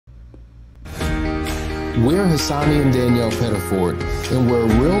We're Hassani and Danielle Pettiford, and we're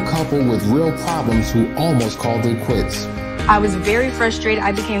a real couple with real problems who almost called it quits. I was very frustrated.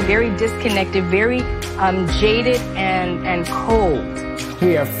 I became very disconnected, very jaded and cold.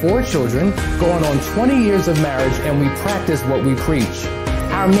 We have 4 children, going on 20 years of marriage, and we practice what we preach.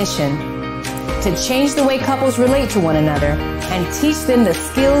 Our mission, to change the way couples relate to one another and teach them the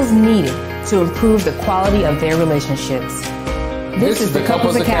skills needed to improve the quality of their relationships. This is the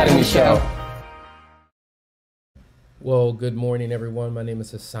Couples Academy Show. Well, good morning, everyone. My name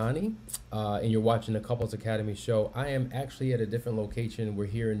is Hassani, and you're watching the Couples Academy Show. I am actually at a different location. We're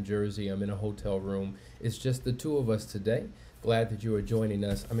here in Jersey. I'm in a hotel room. It's just the 2 of us today. Glad that you are joining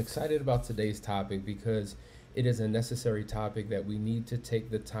us. I'm excited about today's topic because it is a necessary topic that we need to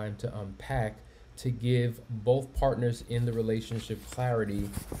take the time to unpack to give both partners in the relationship clarity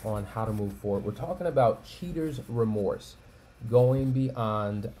on how to move forward. We're talking about cheater's remorse, going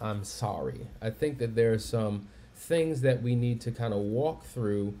beyond I'm sorry. I think that there's some things that we need to kind of walk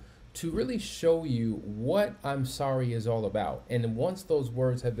through to really show you what I'm sorry is all about. And once those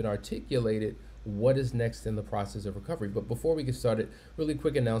words have been articulated, what is next in the process of recovery. But before we get started, really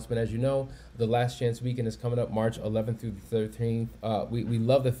quick announcement. As you know, the Last Chance Weekend is coming up March 11th through the 13th. We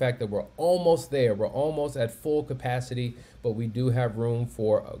love the fact that we're almost there. We're almost at full capacity, but we do have room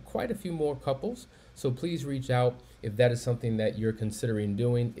for quite a few more couples. So please reach out if that is something that you're considering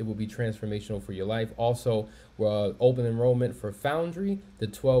doing. It will be transformational for your life. Also, we're open enrollment for FOUNDRY, the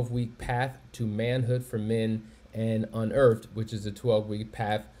 12-week path to manhood for men, and Unearthed, which is a 12-week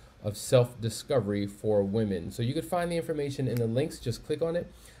path of self-discovery for women. So you can find the information in the links. Just click on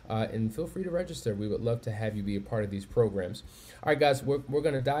it and feel free to register. We would love to have you be a part of these programs. All right, guys, we're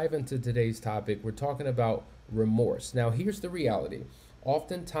going to dive into today's topic. We're talking about remorse. Now, here's the reality.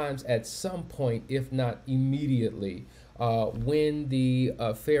 Oftentimes, at some point, if not immediately, when the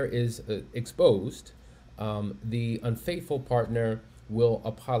affair is exposed, the unfaithful partner will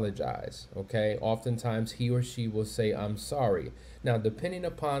apologize, okay? Oftentimes, he or she will say, I'm sorry. Now, depending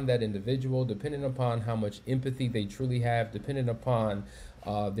upon that individual, depending upon how much empathy they truly have, depending upon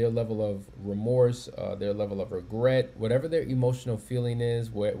their level of remorse, their level of regret, whatever their emotional feeling is,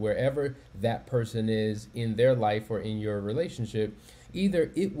 wherever that person is in their life or in your relationship,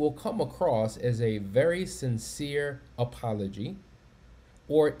 either it will come across as a very sincere apology,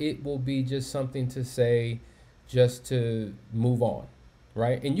 or it will be just something to say just to move on,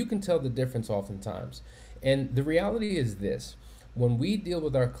 right? And you can tell the difference oftentimes. And the reality is this. When we deal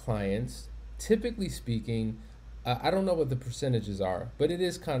with our clients, typically speaking, I don't know what the percentages are, but it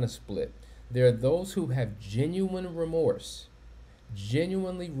is kind of split. There are those who have genuine remorse,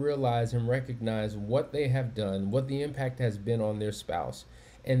 genuinely realize and recognize what they have done, what the impact has been on their spouse,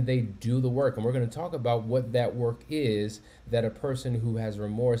 and they do the work. And we're going to talk about what that work is that a person who has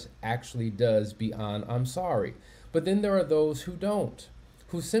remorse actually does beyond I'm sorry. But then there are those who don't,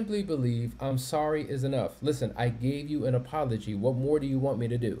 who simply believe I'm sorry is enough. Listen, I gave you an apology. What more do you want me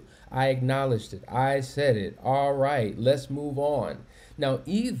to do? I acknowledged it. I said it. All right, let's move on. Now,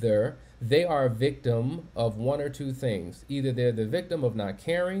 either they are a victim of one or two things. Either they're the victim of not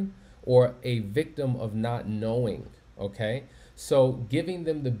caring or a victim of not knowing, okay? So giving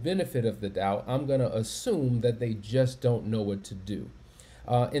them the benefit of the doubt, I'm going to assume that they just don't know what to do.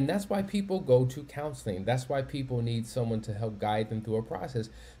 And that's why people go to counseling. That's why people need someone to help guide them through a process.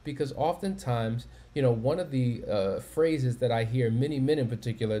 Because oftentimes, you know, one of the phrases that I hear many men in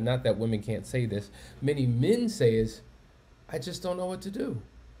particular, not that women can't say this, many men say is, I just don't know what to do.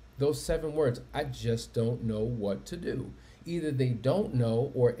 Those 7 words, I just don't know what to do. Either they don't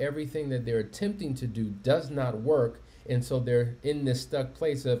know or everything that they're attempting to do does not work. And so they're in this stuck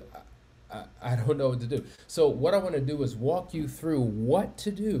place of, I don't know what to do. So what I want to do is walk you through what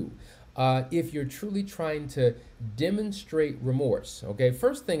to do if you're truly trying to demonstrate remorse. Okay,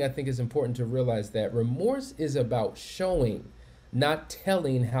 first thing I think is important to realize that remorse is about showing, not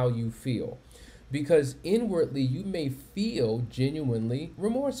telling how you feel. Because inwardly you may feel genuinely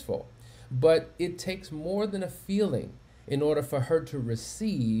remorseful, but it takes more than a feeling in order for her to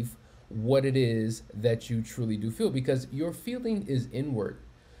receive what it is that you truly do feel, because your feeling is inward.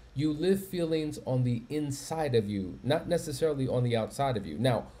 You live feelings on the inside of you, not necessarily on the outside of you.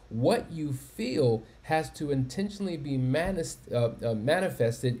 Now, what you feel has to intentionally be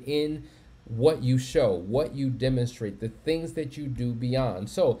manifested in what you show, what you demonstrate, the things that you do beyond.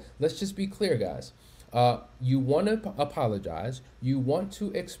 So let's just be clear, guys. You want to apologize, you want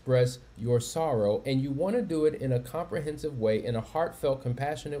to express your sorrow, and you want to do it in a comprehensive way, in a heartfelt,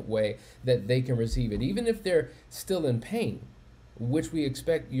 compassionate way that they can receive it, even if they're still in pain, which we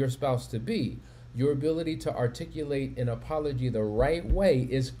expect your spouse to be. your ability to articulate an apology the right way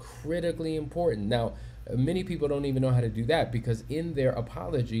is critically important. Now, many people don't even know how to do that, because in their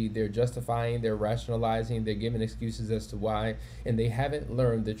apology, they're justifying, they're rationalizing, they're giving excuses as to why, and they haven't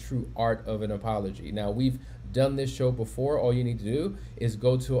learned the true art of an apology. Now, we've done this show before. All you need to do is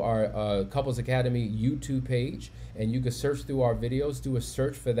go to our Couples Academy YouTube page, and you can search through our videos, do a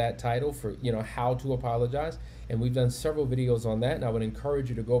search for that title for, how to apologize. And we've done several videos on that, and I would encourage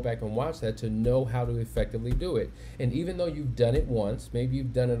you to go back and watch that to know how to effectively do it. And even though you've done it once, maybe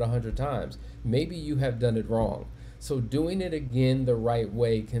you've done it 100 times, maybe you have done it wrong. So doing it again the right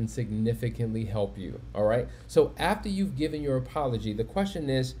way can significantly help you, all right? So after you've given your apology, the question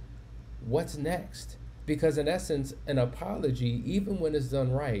is, what's next? Because in essence, an apology, even when it's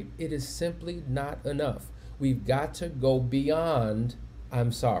done right, it is simply not enough. We've got to go beyond,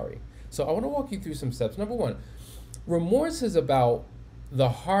 I'm sorry. So I want to walk you through some steps. Number one, remorse is about the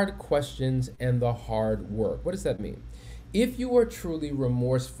hard questions and the hard work. What does that mean? If you are truly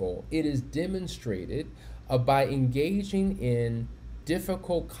remorseful, it is demonstrated by engaging in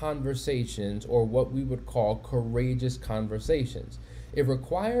difficult conversations, or what we would call courageous conversations. It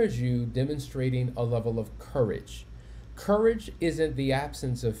requires you demonstrating a level of courage. Courage isn't the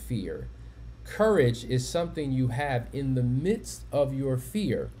absence of fear. Courage is something you have in the midst of your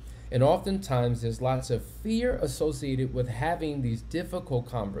fear. And oftentimes there's lots of fear associated with having these difficult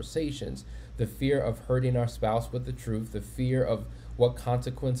conversations. The fear of hurting our spouse with the truth, the fear of what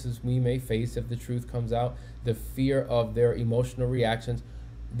consequences we may face if the truth comes out, the fear of their emotional reactions.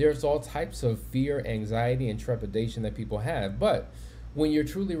 There's all types of fear, anxiety, and trepidation that people have. But when you're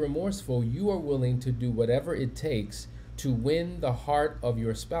truly remorseful, you are willing to do whatever it takes to win the heart of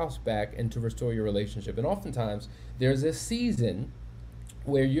your spouse back and to restore your relationship. And oftentimes there's a season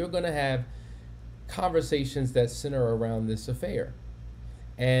where you're going to have conversations that center around this affair.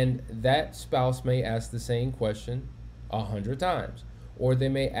 And that spouse may ask the same question 100 times, or they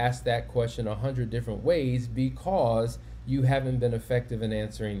may ask that question 100 different ways because you haven't been effective in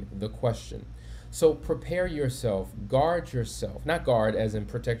answering the question. So prepare yourself, guard yourself, not guard as in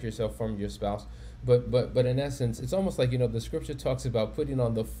protect yourself from your spouse, but in essence, it's almost like, the scripture talks about putting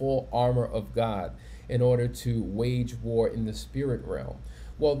on the full armor of God in order to wage war in the spirit realm.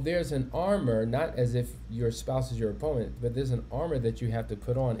 Well, there's an armor, not as if your spouse is your opponent, but there's an armor that you have to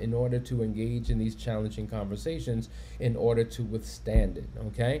put on in order to engage in these challenging conversations, in order to withstand it,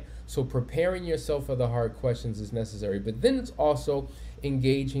 okay? So preparing yourself for the hard questions is necessary, but then it's also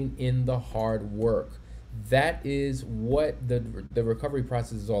engaging in the hard work. That is what the recovery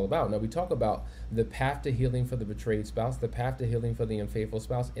process is all about. Now, we talk about the path to healing for the betrayed spouse, the path to healing for the unfaithful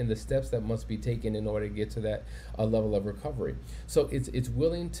spouse, and the steps that must be taken in order to get to that level of recovery. So it's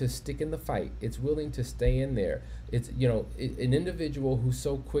willing to stick in the fight. It's willing to stay in there. It's, an individual who's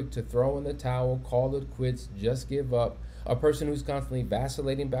so quick to throw in the towel, call it quits, just give up. A person who's constantly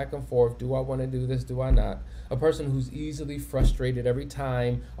vacillating back and forth. Do I want to do this? Do I not? A person who's easily frustrated every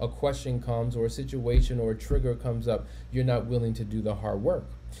time a question comes or a situation or a trigger comes up. You're not willing to do the hard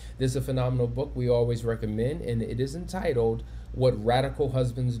work. There's a phenomenal book we always recommend, and it is entitled What Radical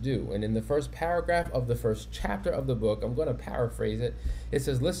Husbands Do. And in the first paragraph of the first chapter of the book, I'm going to paraphrase it. It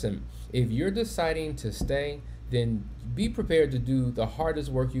says, listen, if you're deciding to stay, then be prepared to do the hardest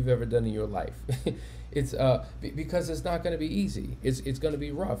work you've ever done in your life. It's because it's not going to be easy. It's going to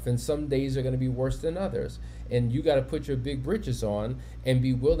be rough, and some days are going to be worse than others. And you got to put your big britches on and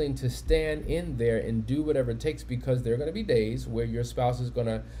be willing to stand in there and do whatever it takes, because there are going to be days where your spouse is going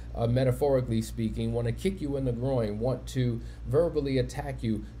to, metaphorically speaking, want to kick you in the groin, want to verbally attack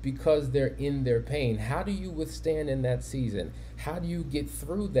you because they're in their pain. How do you withstand in that season? How do you get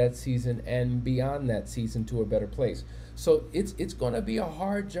through that season and beyond that season to a better place? So it's going to be a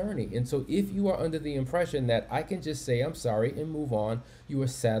hard journey. And so if you are under the impression that I can just say I'm sorry and move on, you are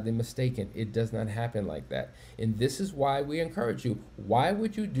sadly mistaken. It does not happen like that. And this is why we encourage you. Why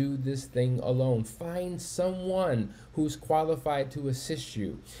would you do this thing alone? Find someone who's qualified to assist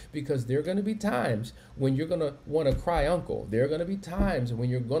you, because there are going to be times when you're going to want to cry uncle. There are going to be times when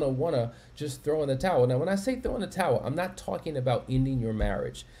you're going to want to just throw in the towel. Now, when I say throw in the towel, I'm not talking about ending your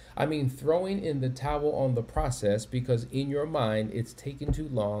marriage. I mean throwing in the towel on the process, because in your mind it's taking too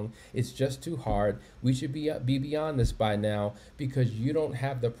long, it's just too hard. We should be beyond this by now, because you don't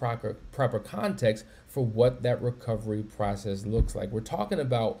have the proper context for what that recovery process looks like. We're talking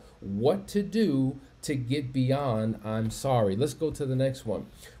about what to do to get beyond I'm sorry. Let's go to the next one.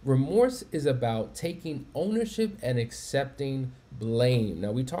 Remorse is about taking ownership and accepting blame.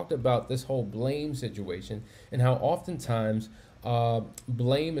 Now, we talked about this whole blame situation and how oftentimes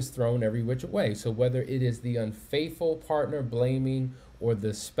blame is thrown every which way. So whether it is the unfaithful partner blaming, or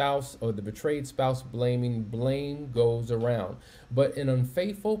the spouse or the betrayed spouse blaming, blame goes around. But an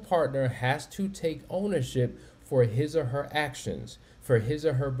unfaithful partner has to take ownership for his or her actions, for his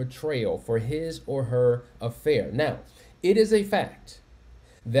or her betrayal, for his or her affair. Now, it is a fact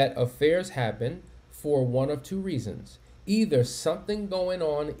that affairs happen for one of two reasons. Either something going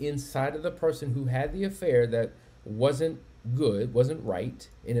on inside of the person who had the affair that wasn't good, wasn't right,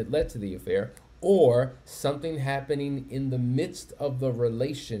 and it led to the affair, or something happening in the midst of the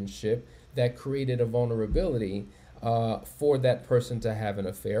relationship that created a vulnerability for that person to have an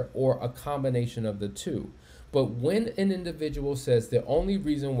affair, or a combination of the two. But when an individual says the only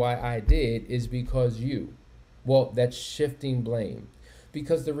reason why I did is because you, well, that's shifting blame.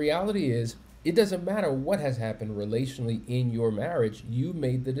 Because the reality is, it doesn't matter what has happened relationally in your marriage, you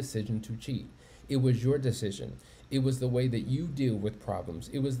made the decision to cheat. It was your decision. It was the way that you deal with problems.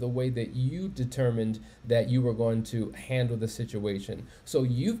 It was the way that you determined that you were going to handle the situation. So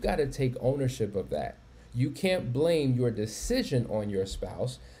you've got to take ownership of that. You can't blame your decision on your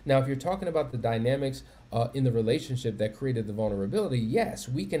spouse. Now, if you're talking about the dynamics in the relationship that created the vulnerability, yes,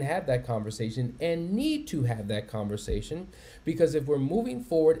 we can have that conversation and need to have that conversation, because if we're moving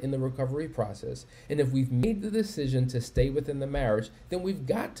forward in the recovery process, and if we've made the decision to stay within the marriage, then we've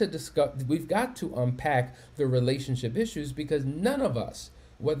got to unpack the relationship issues, because none of us,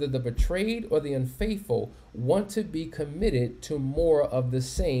 whether the betrayed or the unfaithful, want to be committed to more of the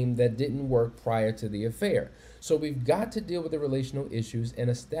same that didn't work prior to the affair. So we've got to deal with the relational issues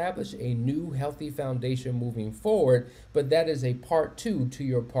and establish a new healthy foundation moving forward. But that is a part two to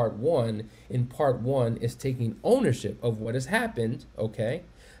your part one. And part one is taking ownership of what has happened, okay?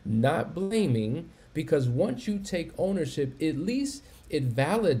 Not blaming, because once you take ownership, at least it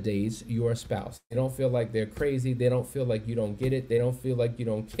validates your spouse. They don't feel like they're crazy. They don't feel like you don't get it. They don't feel like you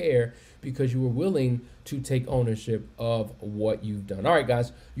don't care, because you were willing to take ownership of what you've done. All right,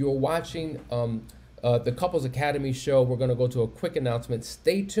 guys, you're watching the Couples Academy show. We're going to go to a quick announcement.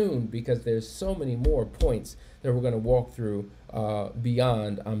 Stay tuned, because there's so many more points that we're going to walk through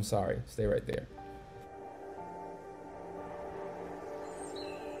beyond I'm sorry. Stay right there.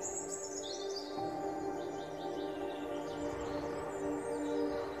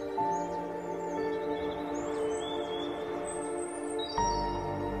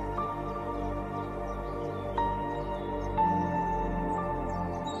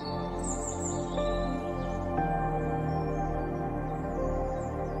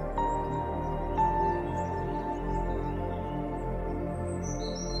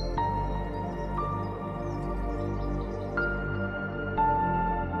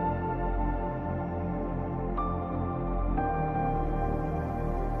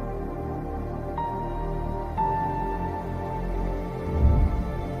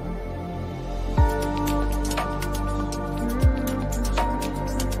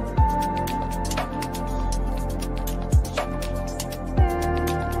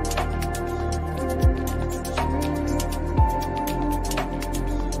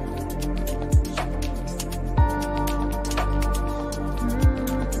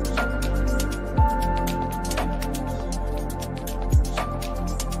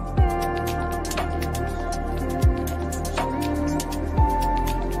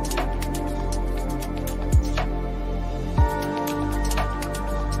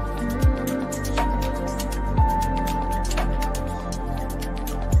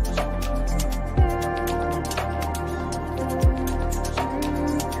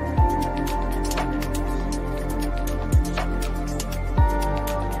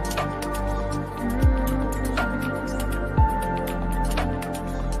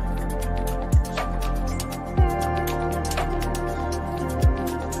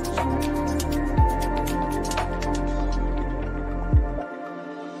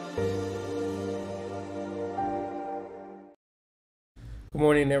 Good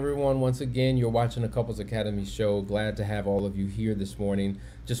morning, everyone. Once again, you're watching the Couples Academy show. Glad to have all of you here this morning.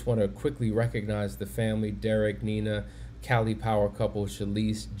 Just want to quickly recognize the family: Derek, Nina, Cali Power couple,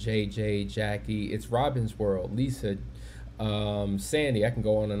 Shalise, JJ, Jackie. It's Robin's World, Lisa, Sandy. I can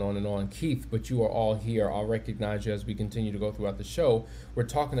go on and on and on. Keith, but you are all here. I'll recognize you as we continue to go throughout the show. We're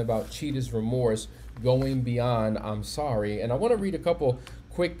talking about cheater's remorse, going beyond I'm sorry. And I want to read a couple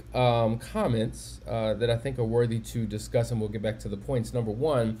quick comments that I think are worthy to discuss, and we'll get back to the points. Number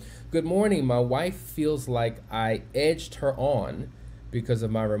one: good morning. My wife feels like I edged her on because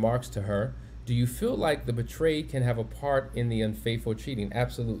of my remarks to her. Do you feel like the betrayed can have a part in the unfaithful cheating?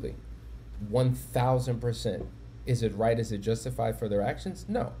 Absolutely. 1000%. Is it right? Is it justified for their actions?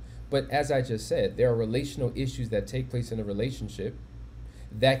 No. But as I just said, there are relational issues that take place in a relationship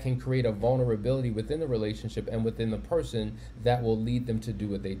that can create a vulnerability within the relationship and within the person that will lead them to do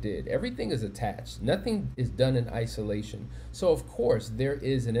what they did. Everything is attached. Nothing is done in isolation. So of course there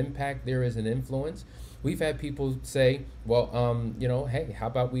is an impact, there is an influence. We've had people say, well, you know, hey, how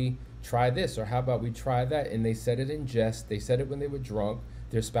about we try this, or how about we try that? And they said it in jest. They said it when they were drunk.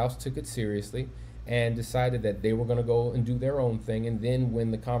 Their spouse took it seriously and decided that they were going to go and do their own thing. And then when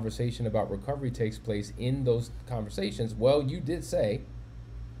the conversation about recovery takes place, in those conversations, well, you did say,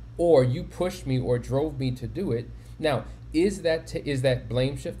 or you pushed me or drove me to do it. Now, is that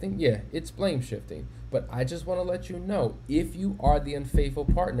blame shifting? Yeah, it's blame shifting. But I just want to let you know, if you are the unfaithful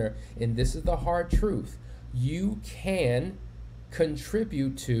partner, and this is the hard truth, you can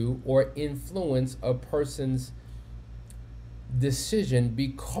contribute to or influence a person's decision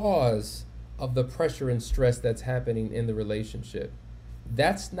because of the pressure and stress that's happening in the relationship.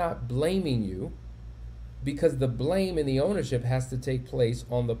 That's not blaming you, because the blame and the ownership has to take place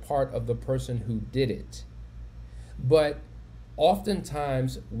on the part of the person who did it. But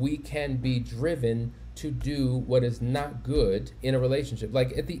oftentimes we can be driven to do what is not good in a relationship.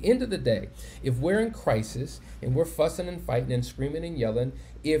 Like at the end of the day, if we're in crisis and we're fussing and fighting and screaming and yelling,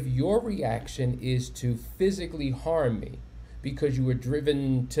 if your reaction is to physically harm me because you were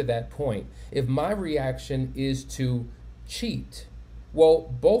driven to that point, if my reaction is to cheat,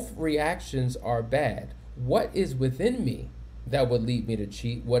 well, both reactions are bad. What is within me that would lead me to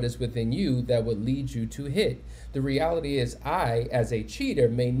cheat? What is within you that would lead you to hit? The reality is, I, as a cheater,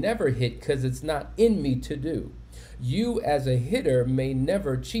 may never hit because it's not in me to do. You, as a hitter, may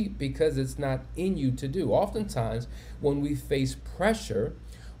never cheat because it's not in you to do. Oftentimes, when we face pressure,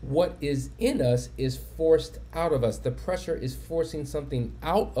 what is in us is forced out of us. The pressure is forcing something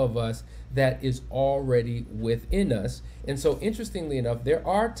out of us that is already within us. And so, interestingly enough, there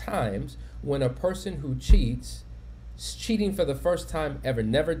are times when a person who cheats, cheating for the first time ever,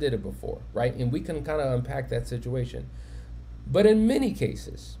 never did it before, right? And we can kind of unpack that situation. But in many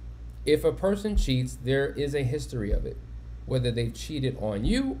cases, if a person cheats, there is a history of it. Whether they've cheated on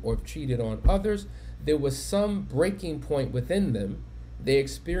you or cheated on others, there was some breaking point within them. They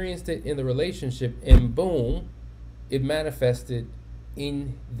experienced it in the relationship, and boom, it manifested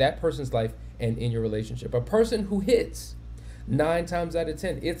in that person's life and in your relationship. A person who hits 9 times out of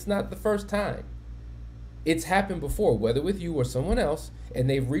 10, it's not the first time. It's happened before, whether with you or someone else, and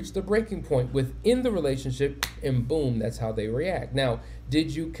they've reached the breaking point within the relationship, and boom, that's how they react. Now,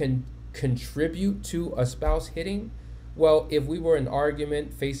 did you contribute to a spouse hitting? Well, if we were in an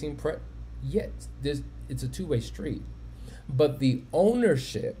argument facing yes, it's a two-way street. But the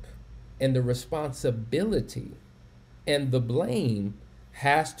ownership and the responsibility and the blame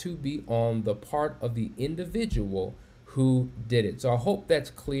has to be on the part of the individual who did it. So I hope that's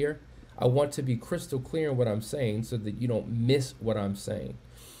clear. I want to be crystal clear in what I'm saying so that you don't miss what I'm saying.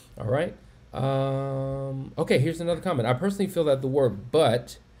 All right. Okay, here's another comment. I personally feel that the word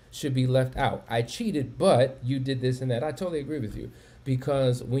but should be left out. I cheated, but you did this and that. I totally agree with you,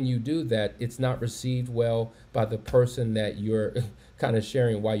 because when you do that, it's not received well by the person that you're kind of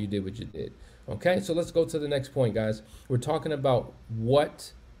sharing why you did what you did. Okay, so let's go to the next point, guys. We're talking about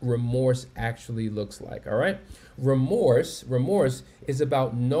what remorse actually looks like. All right, remorse is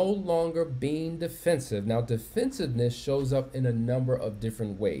about no longer being defensive. Now, defensiveness shows up in a number of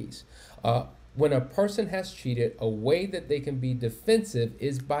different ways. When a person has cheated, a way that they can be defensive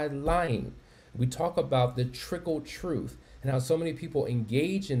is by lying. We talk about the trickle truth and how so many people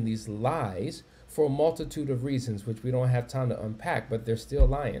engage in these lies for a multitude of reasons, which we don't have time to unpack, but they're still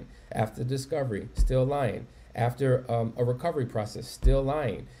lying. After discovery, still lying. After a recovery process, still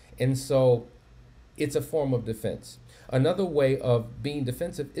lying. And so it's a form of defense. Another way of being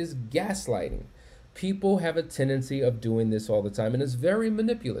defensive is gaslighting. People have a tendency of doing this all the time, and it's very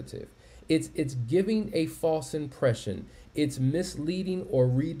manipulative. It's giving a false impression. It's misleading or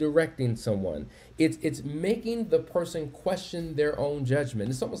redirecting someone. It's making the person question their own judgment.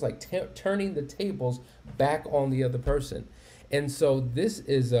 It's almost like turning the tables back on the other person. And so this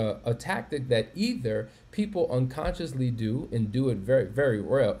is a tactic that either people unconsciously do and do it very, very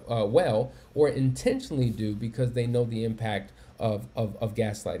well, or intentionally do because they know the impact of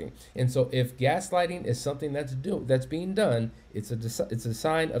gaslighting. And so if gaslighting is something that's being done, it's a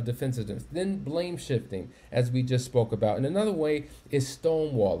sign of defensiveness. Then blame shifting, as we just spoke about. And another way is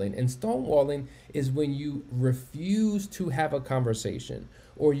stonewalling. And stonewalling is when you refuse to have a conversation,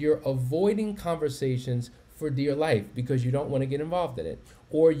 or you're avoiding conversations for dear life because you don't want to get involved in it.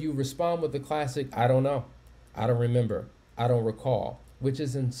 Or you respond with the classic, I don't know, I don't remember, I don't recall, which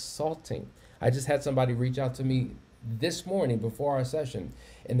is insulting. I just had somebody reach out to me this morning before our session,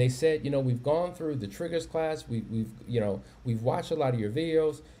 and they said, we've gone through the triggers class, we've watched a lot of your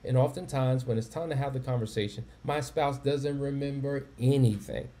videos, and oftentimes when it's time to have the conversation, my spouse doesn't remember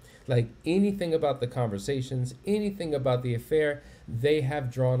anything. Like anything about the conversations, anything about the affair, they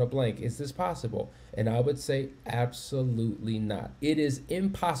have drawn a blank. Is this possible? And I would say absolutely not. It is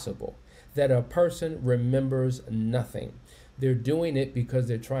impossible that a person remembers nothing. They're doing it because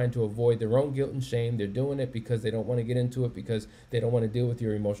they're trying to avoid their own guilt and shame. They're doing it because they don't want to get into it, because they don't want to deal with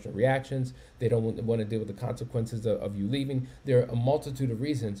your emotional reactions. They don't want to deal with the consequences of you leaving. There are a multitude of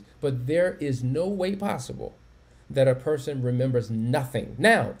reasons, but there is no way possible that a person remembers nothing.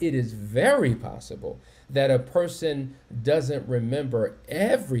 Now, it is very possible that a person doesn't remember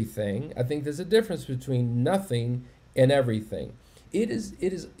everything. I think there's a difference between nothing and everything. It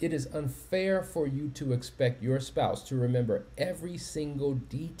is unfair for you to expect your spouse to remember every single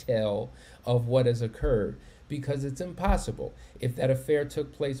detail of what has occurred, because it's impossible. If that affair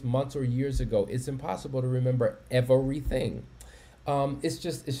took place months or years ago, it's impossible to remember everything. It's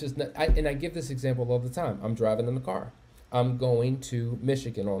just not, and I give this example all the time. I'm driving in the car. I'm going to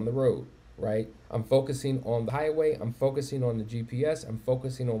Michigan on the road, right? I'm focusing on the highway. I'm focusing on the GPS. I'm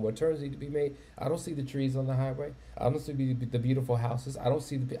focusing on what turns need to be made. I don't see the trees on the highway. I don't see the beautiful houses. I don't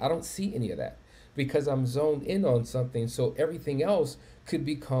see any of that, because I'm zoned in on something. So everything else could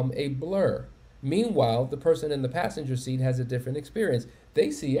become a blur. Meanwhile, the person in the passenger seat has a different experience.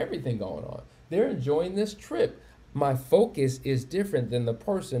 They see everything going on. They're enjoying this trip. My focus is different than the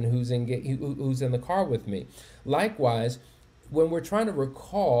person who's in the car with me. Likewise, when we're trying to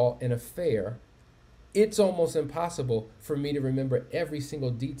recall an affair, it's almost impossible for me to remember every single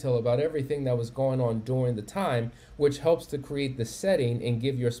detail about everything that was going on during the time, which helps to create the setting and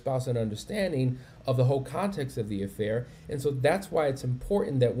give your spouse an understanding of the whole context of the affair. And so that's why it's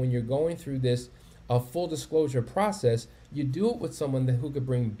important that when you're going through this full disclosure process, you do it with someone who could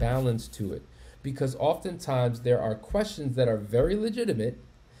bring balance to it. Because oftentimes there are questions that are very legitimate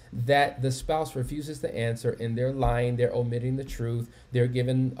that the spouse refuses to answer, and they're lying, they're omitting the truth, they're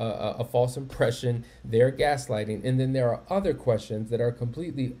giving a false impression, they're gaslighting. And then there are other questions that are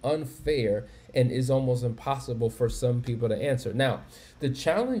completely unfair and is almost impossible for some people to answer. Now, the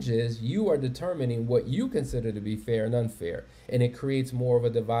challenge is you are determining what you consider to be fair and unfair, and it creates more of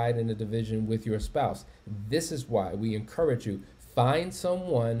a divide and a division with your spouse. This is why we encourage you, find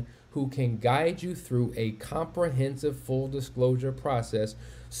someone who can guide you through a comprehensive full disclosure process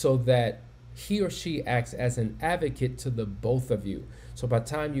so that he or she acts as an advocate to the both of you. So by the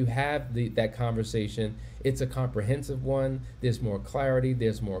time you have that conversation, it's a comprehensive one. There's more clarity,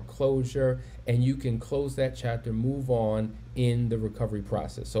 there's more closure, and you can close that chapter, move on in the recovery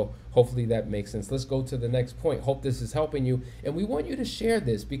process. So hopefully that makes sense. Let's go to the next point. Hope this is helping you. And we want you to share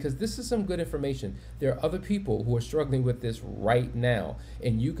this because this is some good information. There are other people who are struggling with this right now,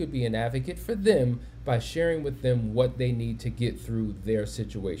 and you could be an advocate for them by sharing with them what they need to get through their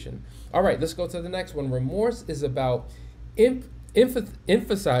situation. All right, let's go to the next one. Remorse is about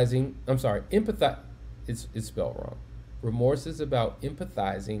emphasizing, it's spelled wrong. Remorse is about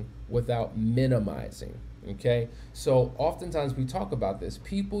empathizing without minimizing, okay? So oftentimes we talk about this.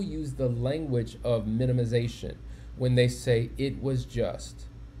 People use the language of minimization when they say it was just,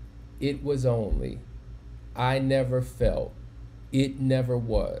 it was only, I never felt, it never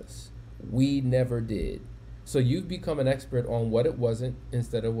was, we never did. So you've become an expert on what it wasn't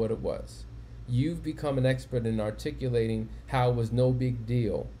instead of what it was. You've become an expert in articulating how it was no big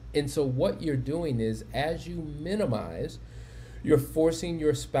deal. And so what you're doing is, as you minimize, you're forcing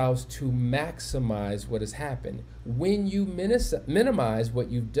your spouse to maximize what has happened. When you minimize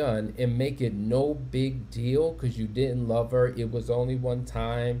what you've done and make it no big deal because you didn't love her, it was only one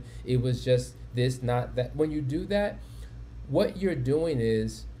time, it was just this, not that. When you do that, what you're doing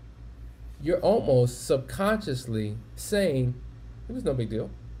is you're almost subconsciously saying, it was no big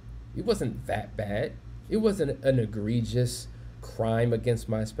deal. It wasn't that bad. It wasn't an egregious crime against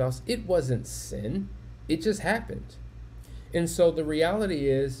my spouse. It wasn't sin. It just happened. And so the reality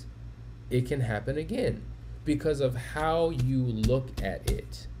is it can happen again because of how you look at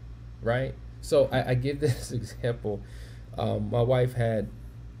it, right? So I give this example. My wife had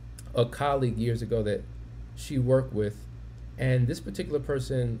a colleague years ago that she worked with, and this particular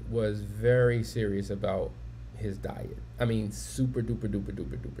person was very serious about his diet. I mean, super duper duper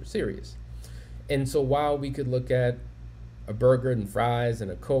duper duper serious. And so while we could look at a burger and fries and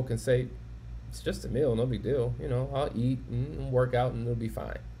a Coke and say, it's just a meal, no big deal, you know, I'll eat and work out and it'll be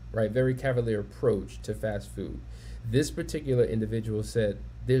fine, right? Very cavalier approach to fast food. This particular individual said,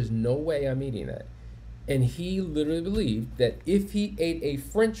 there's no way I'm eating that. And he literally believed that if he ate a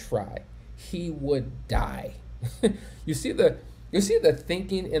French fry, he would die. You see the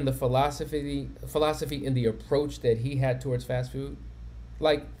thinking and the philosophy and the approach that he had towards fast food.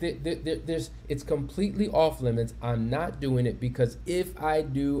 Like it's completely off limits. I'm not doing it because if I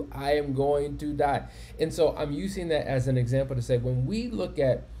do, I am going to die. And so I'm using that as an example to say, when we look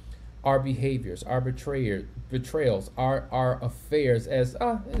at our behaviors, our betrayals, our affairs as,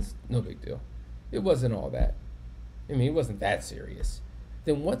 it's no big deal. It wasn't all that. I mean, it wasn't that serious.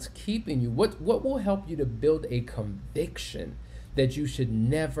 Then what's keeping you? What will help you to build a conviction that you should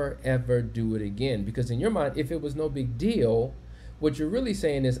never, ever do it again? Because in your mind, if it was no big deal, what you're really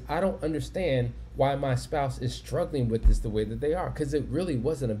saying is, I don't understand why my spouse is struggling with this the way that they are, because it really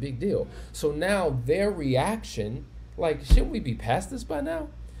wasn't a big deal. So now their reaction, like, shouldn't we be past this by now?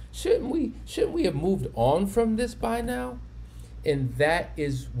 Shouldn't we have moved on from this by now? And that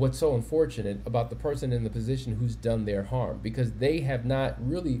is what's so unfortunate about the person in the position who's done their harm, because they have not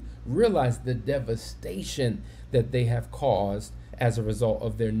really realized the devastation that they have caused as a result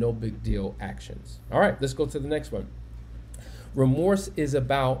of their no big deal actions. All right, let's go to the next one. Remorse is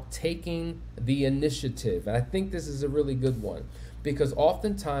about taking the initiative. And I think this is a really good one, because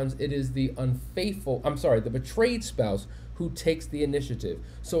oftentimes it is the the betrayed spouse who takes the initiative.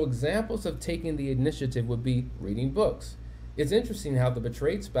 So examples of taking the initiative would be reading books. It's interesting how the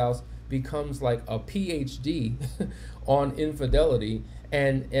betrayed spouse becomes like a PhD on infidelity,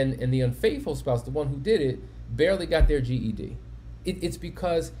 and the unfaithful spouse, the one who did it, barely got their GED. It's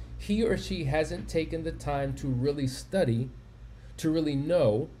because he or she hasn't taken the time to really study, to really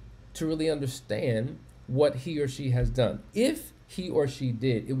know, to really understand what he or she has done. If he or she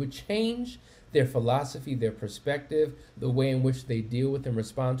did, it would change their philosophy, their perspective, the way in which they deal with and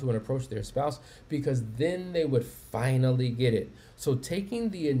respond to and approach their spouse, because then they would finally get it. So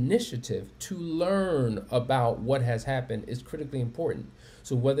taking the initiative to learn about what has happened is critically important.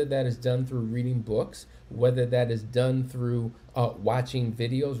 So whether that is done through reading books, whether that is done through watching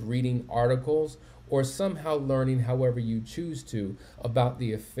videos, reading articles, or somehow learning, however you choose to, about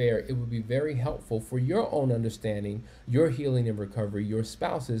the affair, it would be very helpful for your own understanding, your healing and recovery, your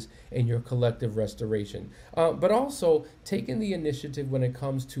spouse's, and your collective restoration. But also taking the initiative when it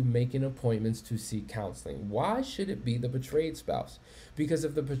comes to making appointments to seek counseling. Why should it be the betrayed spouse? Because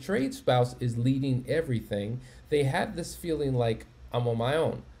if the betrayed spouse is leading everything, they have this feeling like, I'm on my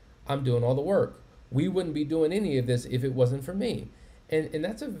own. I'm doing all the work. We wouldn't be doing any of this if it wasn't for me. And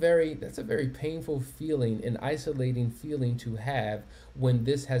that's a very painful feeling, an isolating feeling to have when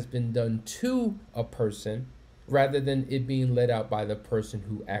this has been done to a person rather than it being led out by the person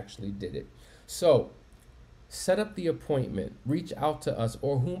who actually did it. So set up the appointment, reach out to us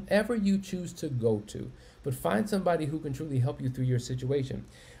or whomever you choose to go to, but find somebody who can truly help you through your situation.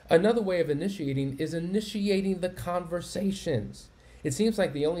 Another way of initiating is initiating the conversations. It seems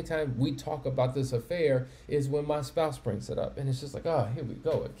like the only time we talk about this affair is when my spouse brings it up. And it's just like, oh, here we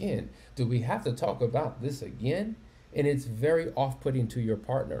go again. Do we have to talk about this again? And it's very off-putting to your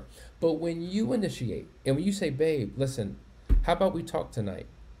partner. But when you initiate and when you say, babe, listen, how about we talk tonight?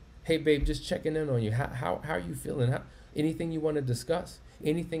 Hey, babe, just checking in on you. How are you feeling? Anything you want to discuss?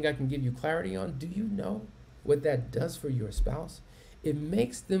 Anything I can give you clarity on? Do you know what that does for your spouse? It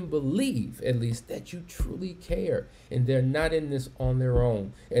makes them believe, at least, that you truly care and they're not in this on their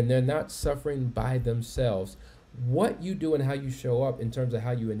own and they're not suffering by themselves. What you do and how you show up in terms of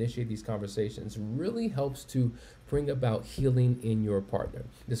how you initiate these conversations really helps to bring about healing in your partner.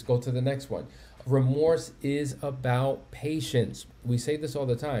 Let's go to the next one. Remorse is about patience. We say this all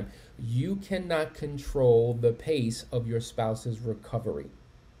the time. You cannot control the pace of your spouse's recovery.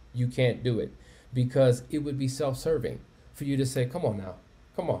 You can't do it because it would be self-serving for you to say, come on now,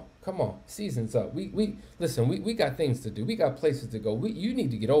 come on, season's up. We got things to do. We got places to go. You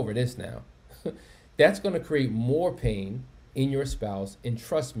need to get over this now. That's going to create more pain in your spouse, and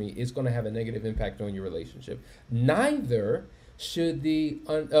trust me, it's going to have a negative impact on your relationship. Neither should the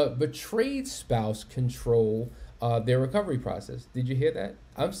betrayed spouse control their recovery process. Did you hear that?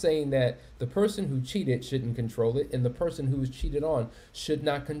 I'm saying that the person who cheated shouldn't control it, and the person who was cheated on should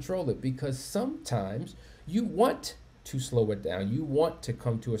not control it, because sometimes you want to slow it down. You want to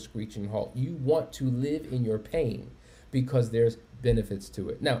come to a screeching halt. You want to live in your pain because there's benefits to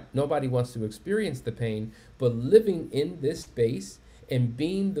it. Now, nobody wants to experience the pain, but living in this space and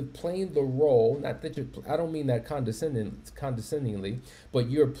playing the role, not that I don't mean that condescendingly,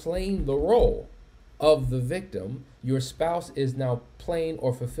 but you're playing the role of the victim. Your spouse is now playing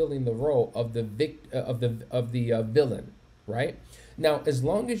or fulfilling the role of the villain, right? Now, as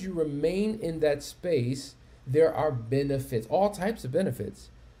long as you remain in that space, there are benefits, all types of benefits.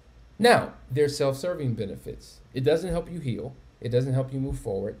 Now, there's self-serving benefits. It doesn't help you heal. It doesn't help you move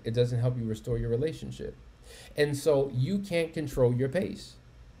forward. It doesn't help you restore your relationship. And so you can't control your pace.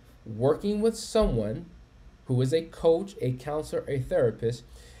 Working with someone who is a coach, a counselor, a therapist,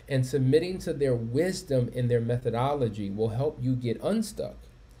 and submitting to their wisdom in their methodology will help you get unstuck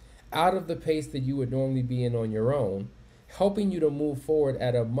out of the pace that you would normally be in on your own, helping you to move forward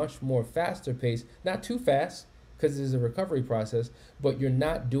at a much more faster pace, not too fast, because it is a recovery process, but you're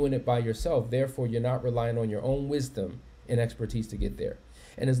not doing it by yourself. Therefore, you're not relying on your own wisdom and expertise to get there.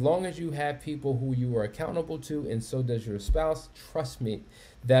 And as long as you have people who you are accountable to, and so does your spouse, trust me,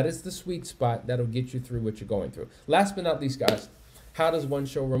 that is the sweet spot that'll get you through what you're going through. Last but not least, guys, how does one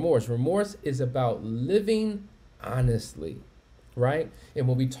show remorse? Remorse is about living honestly, right? And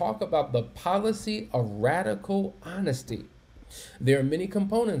when we talk about the policy of radical honesty, there are many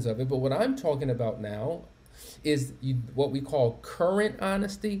components of it, but what I'm talking about now is what we call current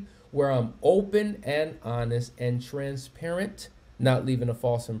honesty, where I'm open and honest and transparent, not leaving a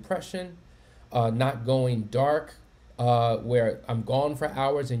false impression, not going dark, where I'm gone for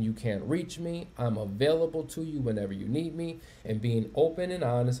hours and you can't reach me. I'm available to you whenever you need me, and being open and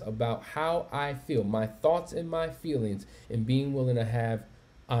honest about how I feel, my thoughts and my feelings, and being willing to have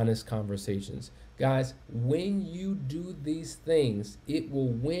honest conversations. Guys, when you do these things, it will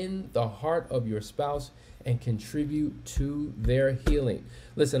win the heart of your spouse and contribute to their healing.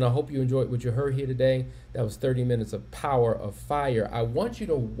 Listen, I hope you enjoyed what you heard here today. That was 30 minutes of power, of fire. I want you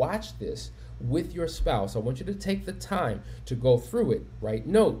to watch this with your spouse. I want you to take the time to go through it, write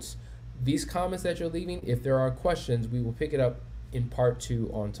notes. These comments that you're leaving, if there are questions, we will pick it up in part 2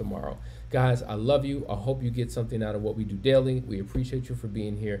 on tomorrow. Guys, I love you. I hope you get something out of what we do daily. We appreciate you for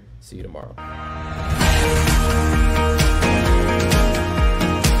being here. See you tomorrow.